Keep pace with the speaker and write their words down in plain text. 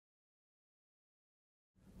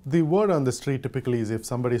The word on the street typically is if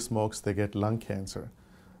somebody smokes, they get lung cancer.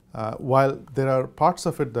 While there are parts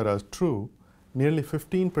of it that are true, nearly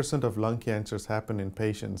 15% of lung cancers happen in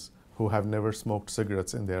patients who have never smoked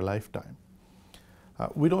cigarettes in their lifetime.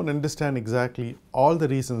 We don't understand exactly all the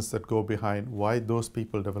reasons that go behind why those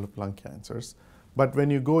people develop lung cancers, but when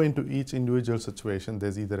you go into each individual situation,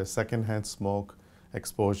 there's either a secondhand smoke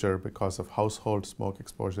exposure because of household smoke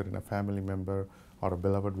exposure in a family member or a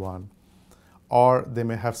beloved one, or they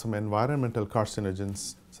may have some environmental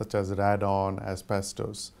carcinogens such as radon,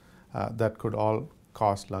 asbestos, that could all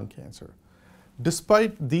cause lung cancer.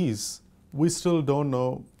 Despite these, we still don't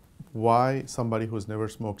know why somebody who's never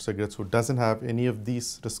smoked cigarettes, who doesn't have any of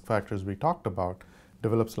these risk factors we talked about,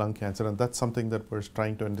 develops lung cancer, and that's something that we're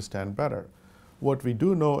trying to understand better. What we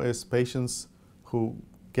do know is patients who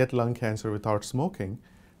get lung cancer without smoking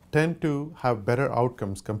tend to have better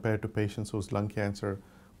outcomes compared to patients whose lung cancer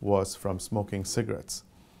was from smoking cigarettes.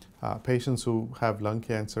 Patients who have lung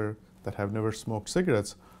cancer that have never smoked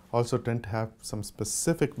cigarettes also tend to have some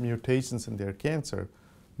specific mutations in their cancer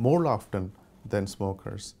more often than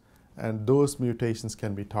smokers, and those mutations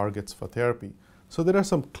can be targets for therapy. So there are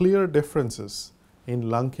some clear differences in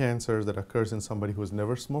lung cancer that occurs in somebody who's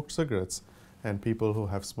never smoked cigarettes and people who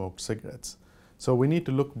have smoked cigarettes. So we need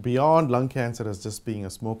to look beyond lung cancer as just being a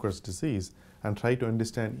smoker's disease and try to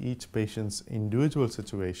understand each patient's individual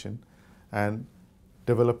situation and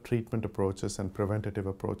develop treatment approaches and preventative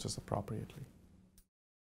approaches appropriately.